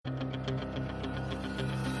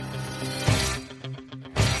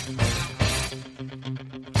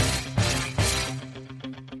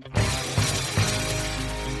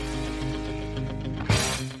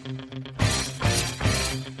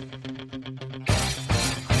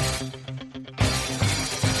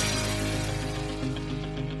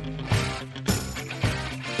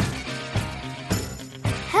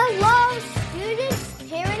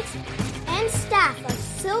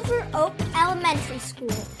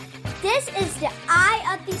This is the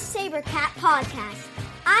Eye of the Saber Cat podcast.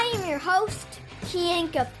 I am your host,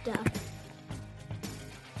 Kian Gupta.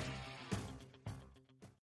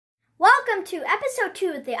 Welcome to episode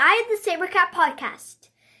 2 of the Eye of the Saber Cat podcast.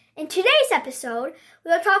 In today's episode, we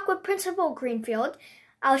will talk with Principal Greenfield.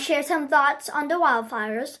 I'll share some thoughts on the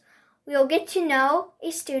wildfires. We will get to know a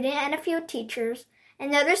student and a few teachers.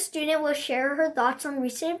 Another student will share her thoughts on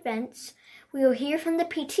recent events. We will hear from the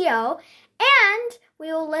PTO, and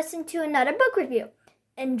we will listen to another book review.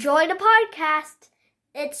 Enjoy the podcast.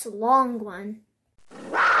 It's a long one.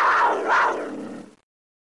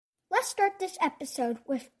 Let's start this episode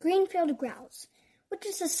with Greenfield Growls, which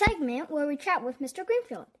is a segment where we chat with Mr.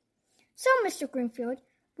 Greenfield. So, Mr. Greenfield,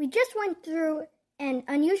 we just went through an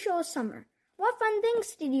unusual summer. What fun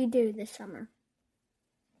things did you do this summer?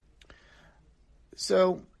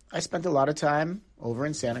 So, I spent a lot of time over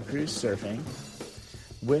in Santa Cruz surfing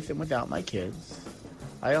with and without my kids.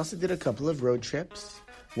 I also did a couple of road trips.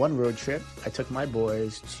 One road trip, I took my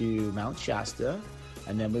boys to Mount Shasta,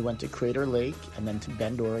 and then we went to Crater Lake, and then to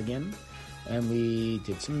Bend, Oregon, and we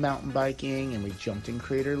did some mountain biking, and we jumped in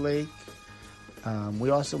Crater Lake.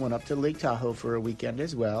 We also went up to Lake Tahoe for a weekend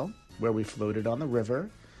as well, where we floated on the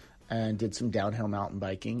river and did some downhill mountain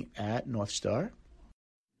biking at North Star.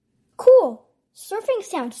 Cool! Surfing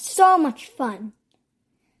sounds so much fun.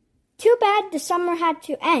 Too bad the summer had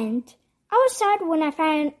to end. I was sad when I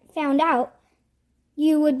found out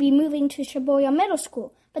you would be moving to Shibuya Middle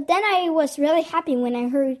School, but then I was really happy when I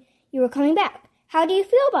heard you were coming back. How do you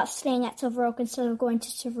feel about staying at Silver Oak instead of going to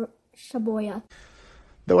Shibuya?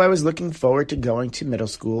 Though I was looking forward to going to middle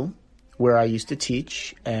school, where I used to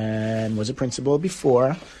teach and was a principal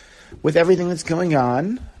before, with everything that's going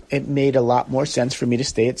on, it made a lot more sense for me to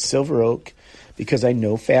stay at Silver Oak because I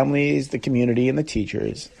know families, the community, and the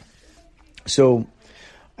teachers. So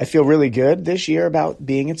I feel really good this year about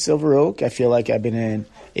being at Silver Oak. I feel like I've been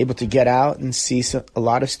able to get out and see a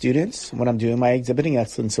lot of students when I'm doing my Exhibiting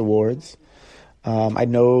Excellence Awards. I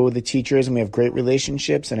know the teachers and we have great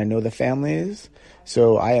relationships, and I know the families.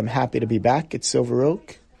 So I am happy to be back at Silver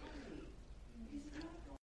Oak.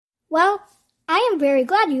 Well, I am very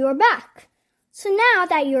glad you are back. So now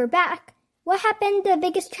that you're back, what have been the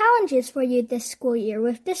biggest challenges for you this school year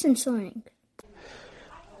with distance learning?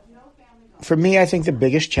 For me, I think the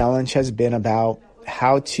biggest challenge has been about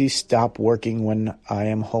how to stop working when I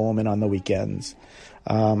am home and on the weekends.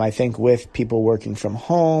 I think with people working from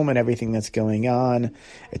home and everything that's going on,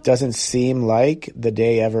 it doesn't seem like the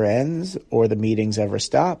day ever ends or the meetings ever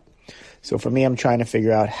stop. So for me, I'm trying to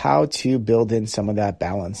figure out how to build in some of that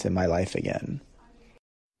balance in my life again.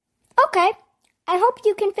 Okay, I hope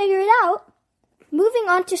you can figure it out. Moving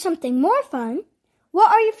on to something more fun,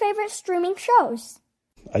 what are your favorite streaming shows?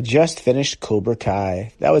 I just finished Cobra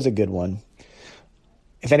Kai. That was a good one.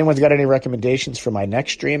 If anyone's got any recommendations for my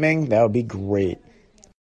next streaming, that would be great.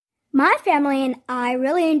 My family and I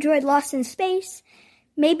really enjoyed Lost in Space.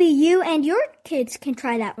 Maybe you and your kids can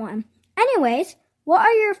try that one. Anyways, what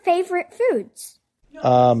are your favorite foods?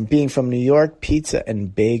 Being from New York, pizza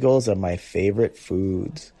and bagels are my favorite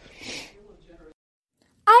foods.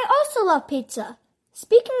 I also love pizza.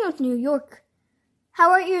 Speaking of New York,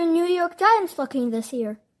 how are your New York Giants looking this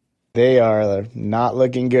year? They are not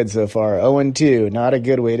looking good so far. 0-2, not a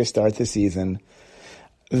good way to start the season.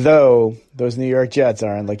 Though, those New York Jets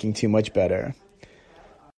aren't looking too much better.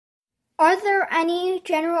 Are there any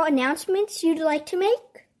general announcements you'd like to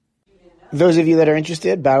make? Those of you that are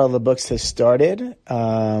interested, Battle of the Books has started,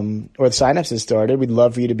 or the sign-ups has started. We'd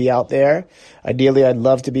love for you to be out there. Ideally, I'd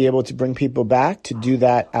love to be able to bring people back to do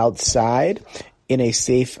that outside in a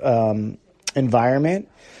safe environment.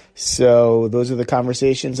 So those are the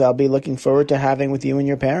conversations I'll be looking forward to having with you and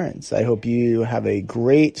your parents. I hope you have a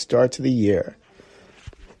great start to the year.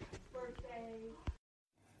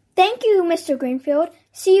 Thank you, Mr. Greenfield.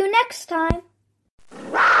 See you next time.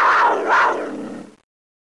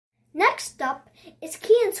 Next up is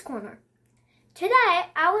Kian's Corner. Today,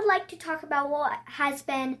 I would like to talk about what has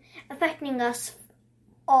been affecting us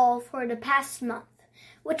all for the past month,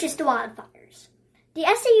 which is the wildfires. The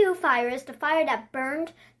SAU fire is the fire that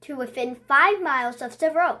burned to within 5 miles of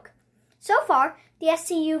Silver Oak. So far, the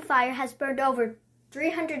SAU fire has burned over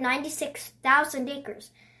 396,000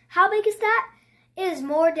 acres. How big is that? It is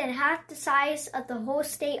more than half the size of the whole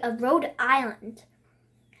state of Rhode Island.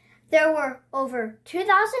 There were over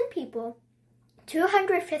 2,000 people,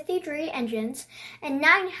 253 engines, and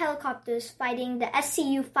 9 helicopters fighting the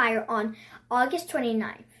SCU fire on August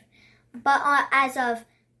 29th. But as of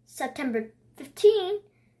September 15,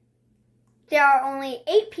 there are only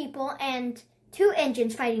 8 people and 2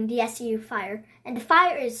 engines fighting the SCU fire, and the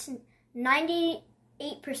fire is 98%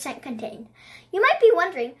 8% contained. You might be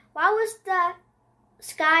wondering, why was the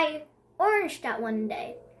sky orange that one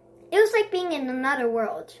day? It was like being in another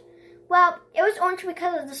world. Well, it was orange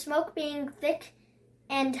because of the smoke being thick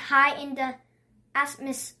and high in the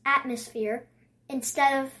atmosphere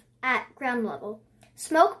instead of at ground level.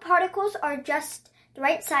 Smoke particles are just the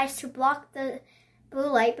right size to block the blue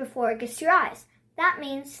light before it gets to your eyes. That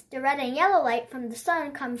means the red and yellow light from the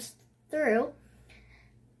sun comes through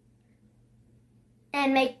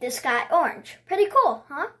and make the sky orange. Pretty cool,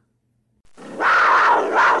 huh?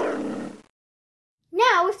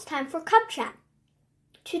 Now it's time for Cup Chat.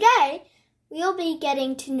 Today, we'll be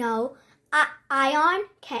getting to know Ion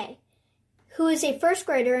K, who is a first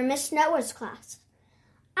grader in Miss Noah's class.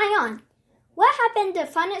 Ion, what happened the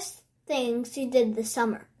funnest things you did this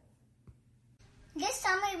summer? This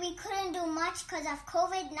summer we couldn't do much because of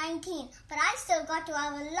COVID-19, but I still got to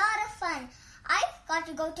have a lot of fun. I got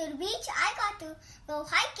to go to the beach, I got to go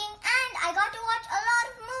hiking, and I got to watch a lot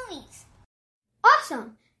of movies.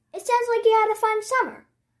 Awesome! It sounds like you had a fun summer.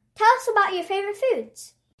 Tell us about your favorite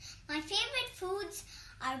foods. My favorite foods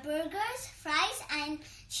are burgers, fries, and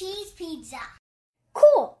cheese pizza.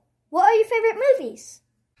 Cool! What are your favorite movies?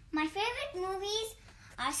 My favorite movies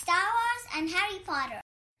are Star Wars and Harry Potter.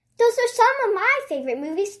 Those are some of my favorite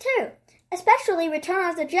movies too, especially Return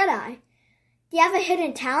of the Jedi. Do you have a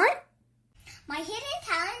hidden talent? My hidden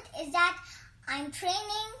talent is that I'm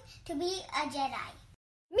training to be a Jedi.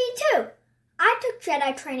 Me too! I took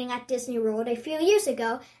Jedi training at Disney World a few years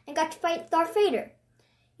ago and got to fight Darth Vader.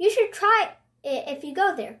 You should try it if you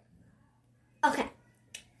go there. Okay,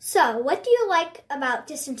 so what do you like about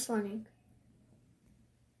distance learning?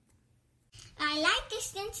 I like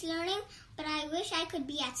distance learning, but I wish I could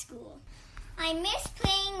be at school. I miss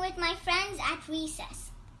playing with my friends at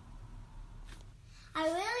recess. I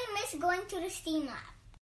really miss going to the STEAM lab.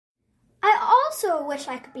 I also wish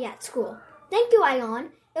I could be at school. Thank you,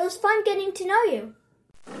 Ion. It was fun getting to know you.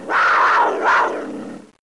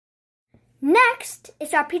 Next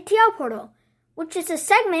is our PTO portal, which is a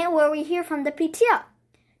segment where we hear from the PTO.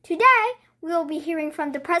 Today, we will be hearing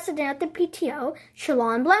from the president of the PTO,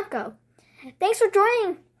 Shalon Blanco. Thanks for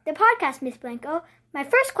joining the podcast, Ms. Blanco. My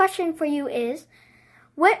first question for you is,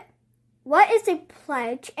 what is a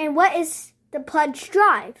pledge and what is the pledge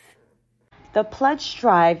drive? The pledge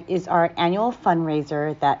drive is our annual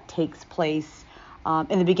fundraiser that takes place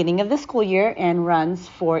in the beginning of the school year and runs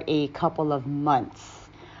for a couple of months.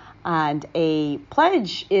 And a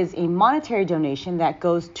pledge is a monetary donation that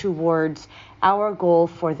goes towards our goal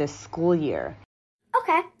for this school year.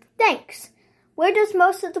 Okay, thanks. Where does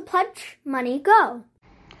most of the pledge money go?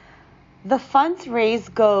 The funds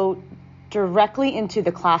raised go directly into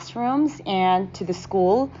the classrooms and to the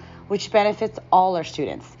school, which benefits all our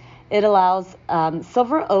students. It allows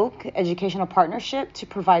Silver Oak Educational Partnership to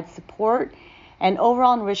provide support and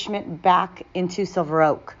overall enrichment back into Silver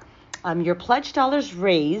Oak. Your pledge dollars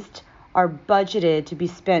raised are budgeted to be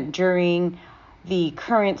spent during the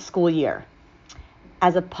current school year.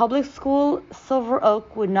 As a public school, Silver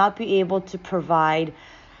Oak would not be able to provide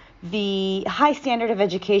the high standard of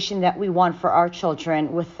education that we want for our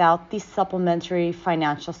children without the supplementary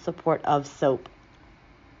financial support of SOAP.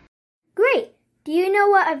 Great! Do you know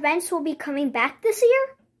what events will be coming back this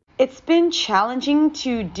year? It's been challenging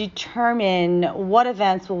to determine what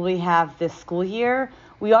events will we have this school year.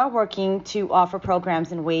 We are working to offer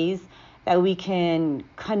programs in ways that we can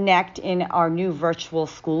connect in our new virtual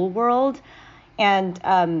school world. And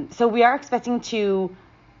so we are expecting to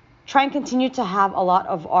try and continue to have a lot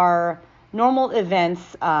of our normal events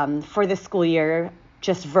for this school year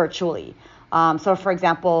just virtually. So, for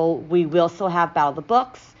example, we will still have Battle of the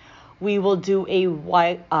Books. We will do a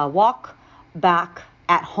walk back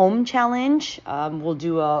at home challenge. We'll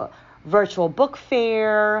do a virtual book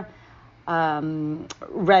fair,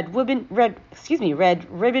 Red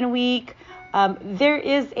Ribbon Week. There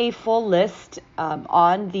is a full list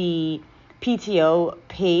on the PTO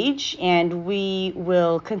page, and we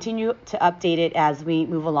will continue to update it as we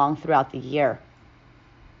move along throughout the year.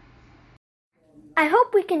 I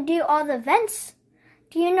hope we can do all the events.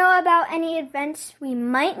 Do you know about any events we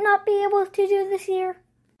might not be able to do this year?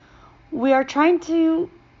 We are trying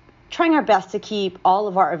our best to keep all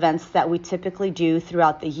of our events that we typically do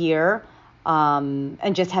throughout the year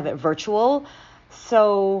and just have it virtual.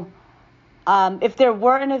 So if there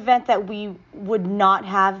were an event that we would not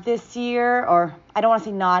have this year, or I don't want to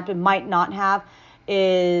say not, but might not have,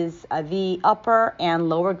 is the upper and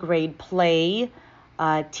lower grade play,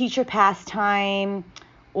 teacher pastime,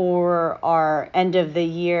 or our end of the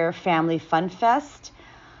year family fun fest.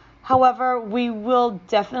 However, we will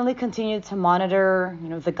definitely continue to monitor,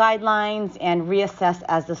 the guidelines and reassess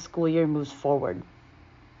as the school year moves forward.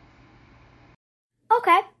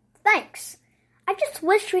 Okay, thanks. I just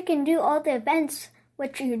wish we can do all the events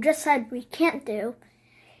which you just said we can't do.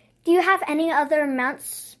 Do you have any other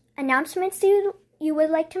announcements you would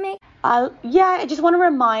like to make? I just want to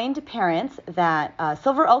remind parents that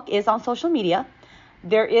Silver Oak is on social media.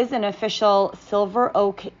 There is an official Silver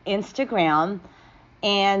Oak Instagram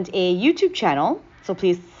and a YouTube channel, so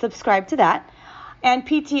please subscribe to that. And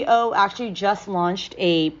PTO actually just launched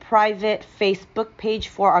a private Facebook page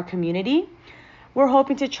for our community. We're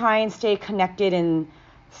hoping to try and stay connected in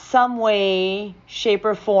some way, shape,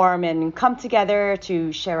 or form and come together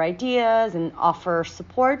to share ideas and offer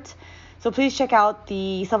support. So please check out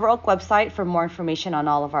the Silver Oak website for more information on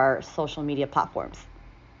all of our social media platforms.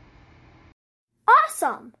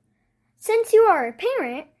 Awesome! Since you are a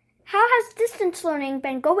parent, how has distance learning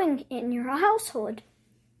been going in your household?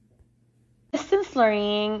 Distance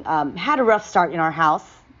learning had a rough start in our house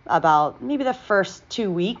about maybe the first 2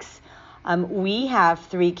 weeks. We have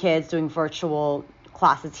 3 kids doing virtual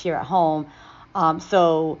classes here at home.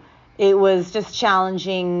 So it was just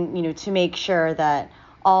challenging, to make sure that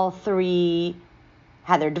all 3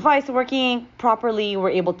 had their device working properly, were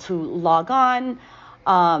able to log on.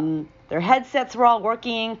 Their headsets were all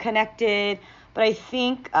working, connected. But I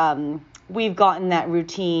think we've gotten that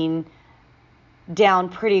routine down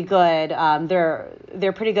pretty good.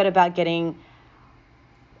 They're pretty good about getting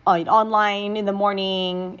online in the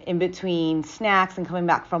morning, in between snacks and coming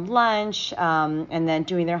back from lunch, and then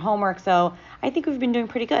doing their homework. So I think we've been doing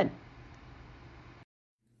pretty good.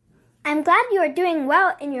 I'm glad you are doing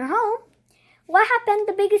well in your home. What have been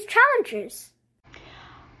the biggest challenges?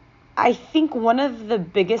 I think one of the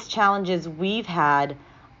biggest challenges we've had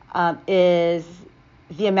is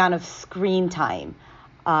the amount of screen time.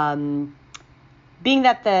 Being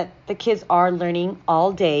that the kids are learning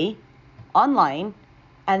all day online,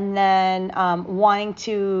 and then wanting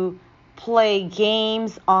to play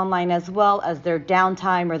games online as well as their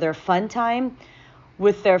downtime or their fun time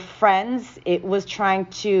with their friends, it was trying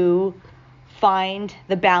to find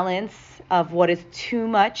the balance of what is too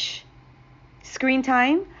much screen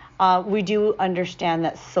time. We do understand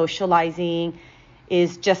that socializing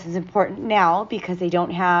is just as important now because they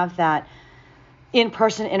don't have that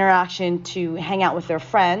in-person interaction to hang out with their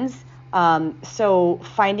friends. So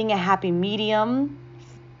finding a happy medium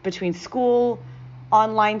between school,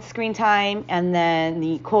 online screen time, and then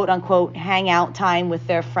the quote-unquote hangout time with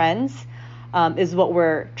their friends is what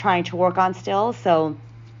we're trying to work on still. So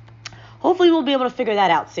hopefully we'll be able to figure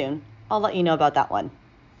that out soon. I'll let you know about that one.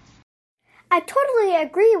 I totally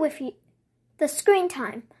agree with you. The screen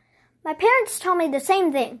time. My parents tell me the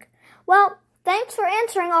same thing. Well, thanks for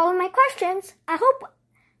answering all of my questions. I hope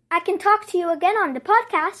I can talk to you again on the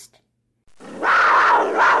podcast.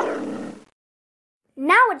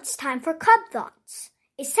 Now it's time for Club Thoughts,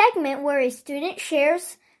 a segment where a student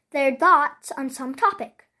shares their thoughts on some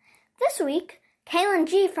topic. This week, Kaylin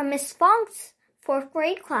G. from Miss Fong's 4th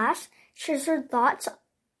grade class shares her thoughts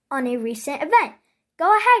on a recent event.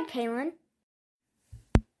 Go ahead, Kaylin.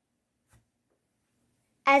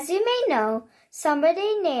 As you may know,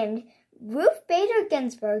 somebody named Ruth Bader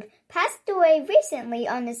Ginsburg passed away recently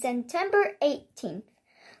on September 18th.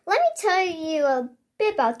 Let me tell you a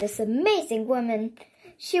bit about this amazing woman.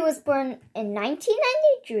 She was born in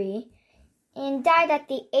 1993 and died at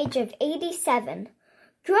the age of 87.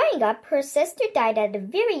 Growing up, her sister died at a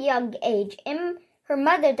very young age, and her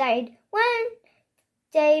mother died one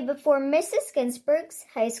day before Mrs. Ginsburg's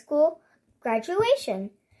high school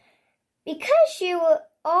graduation. Because she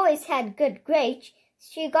always had good grades,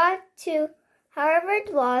 she got to Harvard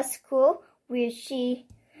Law School, where she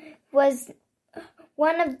was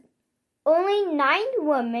one of only 9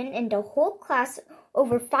 women in the whole class,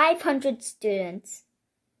 over 500 students.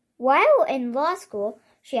 While in law school,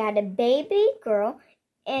 she had a baby girl,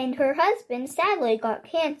 and her husband sadly got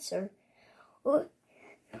cancer.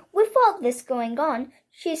 With all this going on,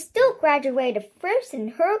 she still graduated first in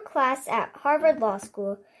her class at Harvard Law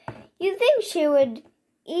School. You'd think she would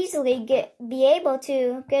easily be able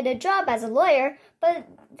to get a job as a lawyer, but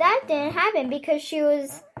that didn't happen because she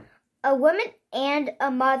was a woman and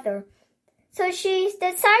a mother. So she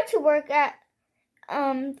decided to work at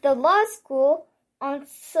the law school on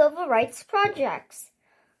civil rights projects.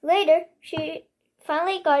 Later, she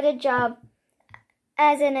finally got a job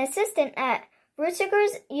as an assistant at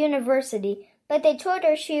Rutgers University, but they told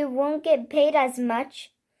her she won't get paid as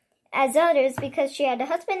much as others because she had a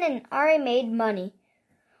husband and already made money.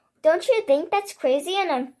 Don't you think that's crazy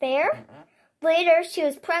and unfair? Later, she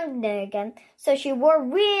was pregnant again, so she wore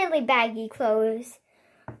really baggy clothes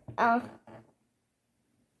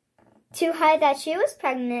to hide that she was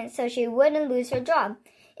pregnant so she wouldn't lose her job.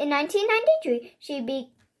 In 1993, she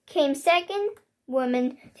became second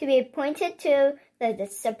woman to be appointed to the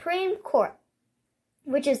Supreme Court,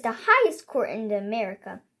 which is the highest court in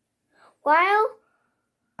America. While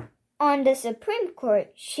on the Supreme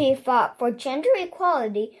Court, she fought for gender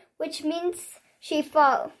equality, which means she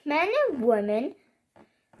thought men and women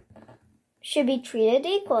should be treated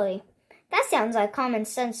equally. That sounds like common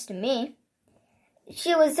sense to me.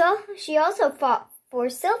 She also fought for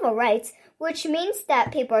civil rights, which means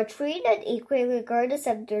that people are treated equally regardless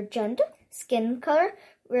of their gender, skin color,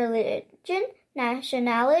 religion,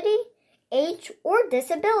 nationality, age, or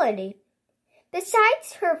disability.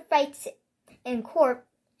 Besides her fights in court,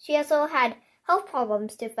 she also had health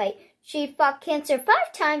problems to fight. She fought cancer 5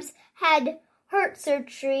 times, had heart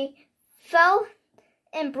surgery, fell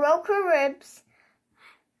and broke her ribs,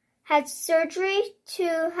 had surgery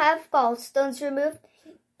to have gallstones removed,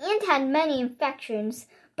 and had many infections,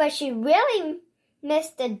 but she really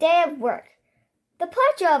missed a day of work. The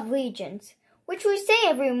Pledge of Allegiance, which we say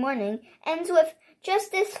every morning, ends with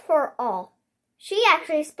justice for all. She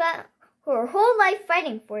actually spent her whole life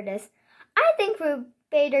fighting for this. I think Ruth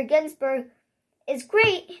Bader Ginsburg is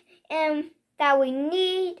great and that we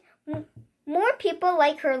need more people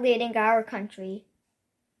like her leading our country.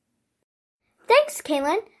 Thanks,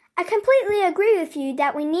 Kaylin. I completely agree with you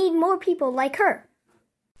that we need more people like her.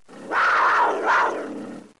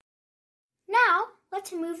 Now,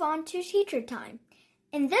 let's move on to teacher time.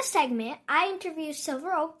 In this segment, I interview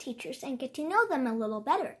Silver Oak teachers and get to know them a little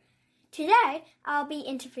better. Today, I'll be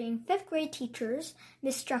interviewing 5th grade teachers,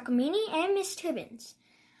 Miss Giacomini and Miss Tibbins.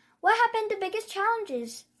 What have been the biggest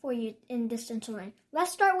challenges for you in distance learning?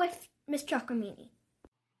 Let's start with Miss Giacomini.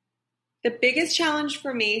 The biggest challenge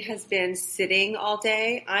for me has been sitting all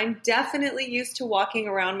day. I'm definitely used to walking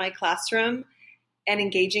around my classroom and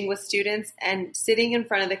engaging with students, and sitting in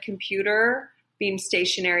front of the computer, being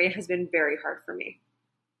stationary, has been very hard for me.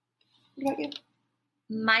 What about you?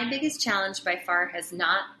 My biggest challenge by far has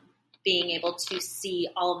not being able to see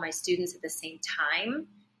all of my students at the same time.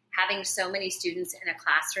 Having so many students in a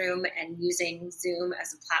classroom and using Zoom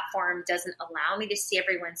as a platform doesn't allow me to see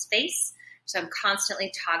everyone's face. So I'm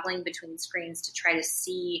constantly toggling between screens to try to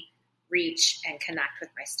see, reach, and connect with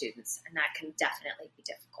my students. And that can definitely be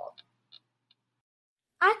difficult.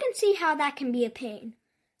 I can see how that can be a pain.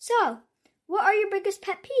 So, what are your biggest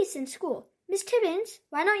pet peeves in school? Miss Tibbins,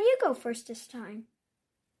 why don't you go first this time?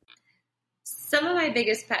 Some of my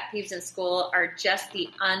biggest pet peeves in school are just the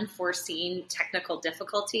unforeseen technical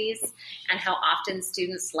difficulties and how often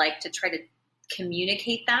students like to try to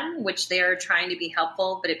communicate them, which they are trying to be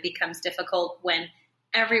helpful, but it becomes difficult when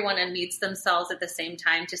everyone unmutes themselves at the same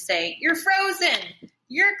time to say, "You're frozen,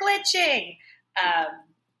 you're glitching."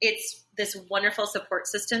 It's this wonderful support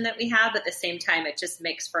system that we have. At the same time, it just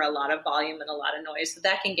makes for a lot of volume and a lot of noise. So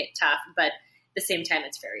that can get tough, but at the same time,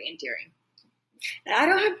 it's very endearing. I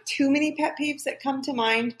don't have too many pet peeves that come to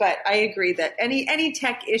mind, but I agree that any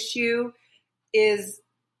tech issue is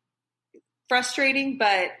frustrating,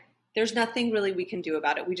 but there's nothing really we can do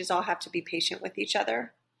about it. We just all have to be patient with each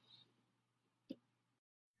other.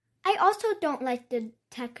 I also don't like the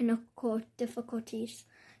technical difficulties.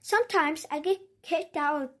 Sometimes I get kicked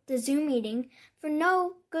out of the Zoom meeting for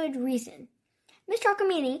no good reason. Ms.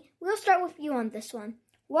 Giacomini, we'll start with you on this one.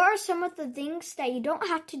 What are some of the things that you don't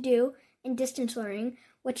have to do in distance learning,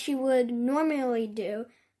 which you would normally do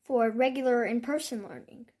for regular in-person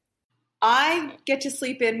learning? I get to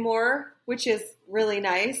sleep in more, which is really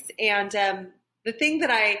nice. And the thing that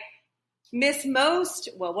I miss most,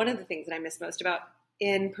 well, one of the things that I miss most about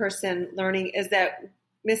in-person learning is that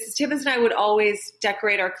Mrs. Tibbins and I would always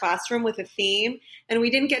decorate our classroom with a theme, and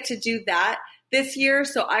we didn't get to do that this year,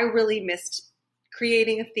 so I really missed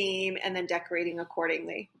creating a theme and then decorating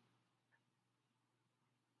accordingly.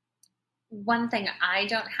 One thing I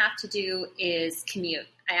don't have to do is commute.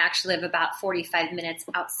 I actually live about 45 minutes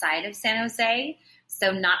outside of San Jose,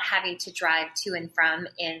 so not having to drive to and from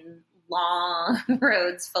in long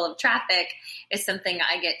roads full of traffic is something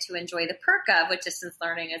I get to enjoy the perk of with distance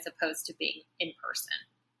learning as opposed to being in person.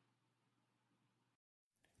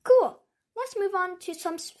 Cool. Let's move on to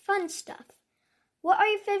some fun stuff. What are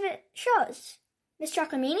your favorite shows? Ms.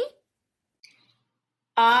 Giacomini?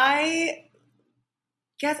 I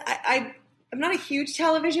guess I'm not a huge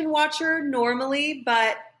television watcher normally,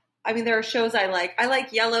 but I mean, there are shows I like. I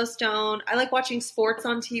like Yellowstone. I like watching sports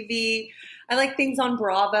on TV. I like things on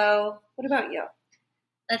Bravo. What about you?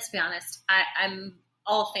 Let's be honest. I'm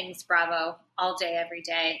all things Bravo all day, every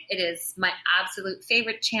day. It is my absolute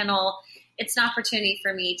favorite channel. It's an opportunity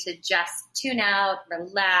for me to just tune out,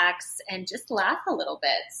 relax, and just laugh a little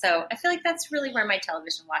bit. So I feel like that's really where my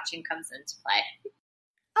television watching comes into play.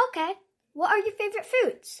 Okay, what are your favorite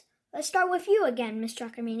foods? Let's start with you again, Ms.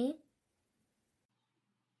 Giacomini.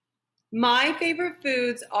 My favorite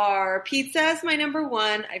foods are pizza is my number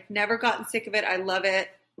one. I've never gotten sick of it. I love it.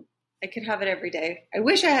 I could have it every day. I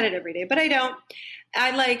wish I had it every day, but I don't.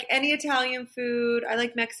 I like any Italian food. I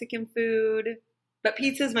like Mexican food, but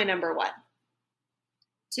pizza is my number one.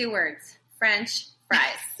 2 words, French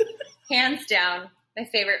fries. Hands down, my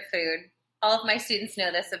favorite food. All of my students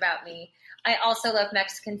know this about me. I also love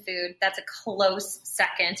Mexican food. That's a close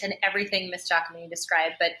second, and everything Ms. Giacomini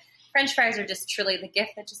described. But French fries are just truly the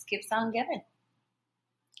gift that just keeps on giving.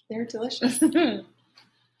 They're delicious.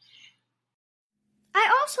 I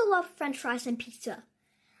also love French fries and pizza.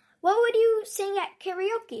 What would you sing at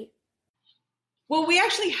karaoke? Well, we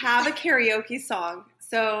actually have a karaoke song.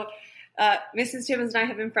 So Mrs. Timmons and I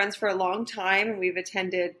have been friends for a long time, and we've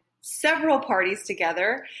attended several parties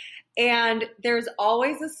together. And there's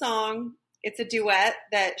always a song. It's a duet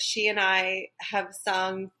that she and I have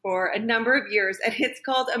sung for a number of years, and it's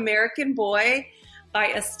called American Boy by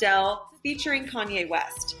Estelle featuring Kanye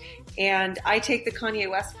West. And I take the Kanye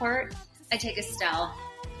West part. I take Estelle.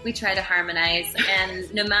 We try to harmonize,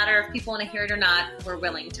 and no matter if people want to hear it or not, we're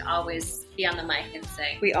willing to always be on the mic and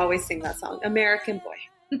sing. We always sing that song, American Boy.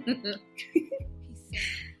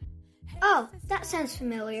 Oh, that sounds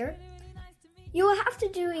familiar. You will have to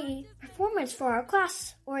do a performance for our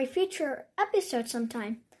class or a future episode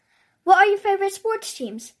sometime. What are your favorite sports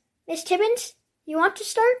teams? Ms. Timmons, you want to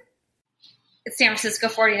start? It's San Francisco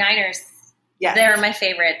 49ers. Yes. They're my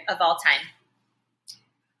favorite of all time.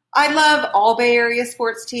 I love all Bay Area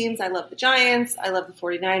sports teams. I love the Giants. I love the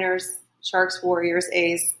 49ers, Sharks, Warriors,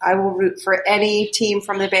 A's. I will root for any team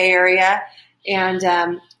from the Bay Area. And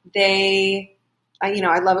I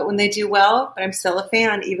love it when they do well, but I'm still a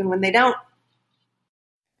fan even when they don't.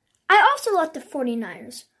 I also love the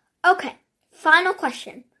 49ers. Okay, final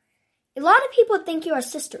question. A lot of people think you are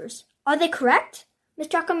sisters. Are they correct? Ms.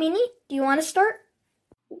 Giacomini, do you want to start?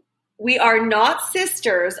 We are not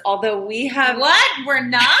sisters, although we have... What? We're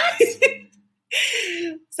not?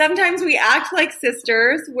 Sometimes we act like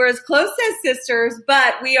sisters. We're as close as sisters,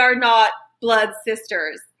 but we are not blood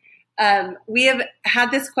sisters. We have had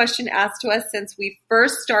this question asked to us since we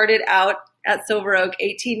first started out at Silver Oak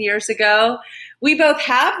 18 years ago. We both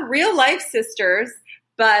have real-life sisters,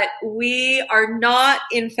 but we are not,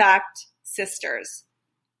 in fact, sisters.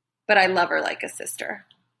 But I love her like a sister.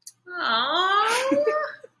 Aww.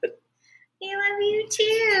 I love you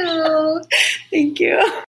too. Thank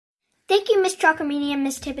you. Thank you, Ms. Giacomini and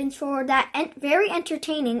Ms. Timmons, for that very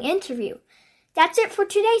entertaining interview. That's it for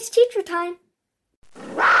today's Teacher Time.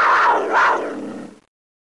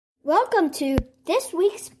 Welcome to this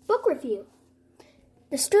week's book review.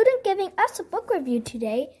 The student giving us a book review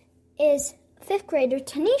today is 5th grader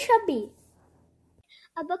Tanisha B.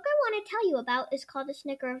 A book I want to tell you about is called A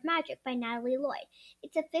Snicker of Magic by Natalie Lloyd.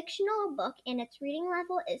 It's a fictional book and its reading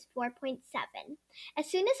level is 4.7.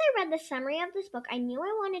 As soon as I read the summary of this book, I knew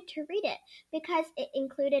I wanted to read it because it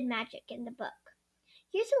included magic in the book.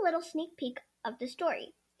 Here's a little sneak peek of the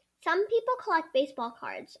story. Some people collect baseball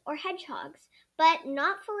cards or hedgehogs, but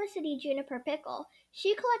not Felicity Juniper Pickle.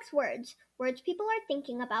 She collects words people are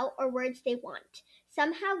thinking about or words they want.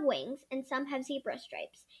 Some have wings and some have zebra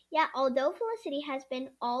stripes. Yet, although Felicity has been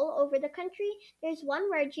all over the country, there's one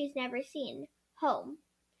word she's never seen: home.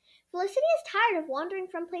 Felicity is tired of wandering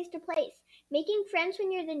from place to place. Making friends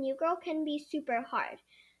when you're the new girl can be super hard.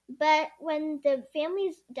 But when the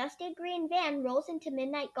family's dusty green van rolls into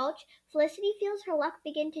Midnight Gulch, Felicity feels her luck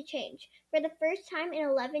begin to change. For the first time in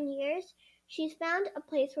 11 years, she's found a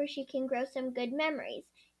place where she can grow some good memories,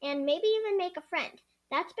 and maybe even make a friend.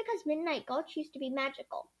 That's because Midnight Gulch used to be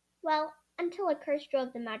magical. Well, until a curse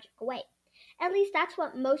drove the magic away. At least that's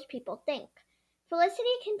what most people think. Felicity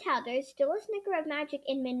can tell there's still a snicker of magic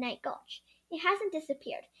in Midnight Gulch. It hasn't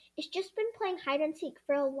disappeared. It's just been playing hide and seek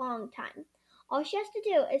for a long time. All she has to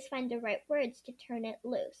do is find the right words to turn it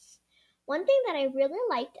loose. One thing that I really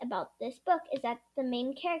liked about this book is that the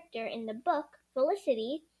main character in the book,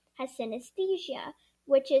 Felicity, has synesthesia,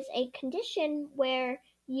 which is a condition where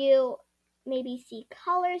you maybe see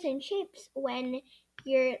colors and shapes when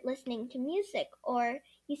you're listening to music, or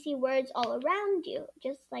you see words all around you,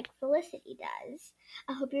 just like Felicity does.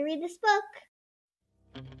 I hope you read this book.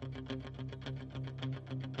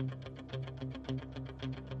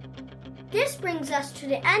 This brings us to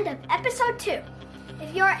the end of episode 2.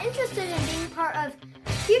 If you are interested in being part of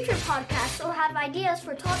future podcasts or have ideas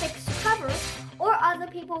for topics to cover or other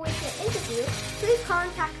people we can interview, please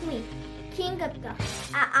contact me, Keen Gupta,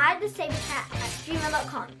 at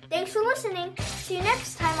ithesabercat@gmail.com. Thanks for listening. See you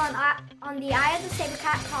next time on the Eye of the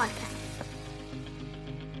Sabercat podcast.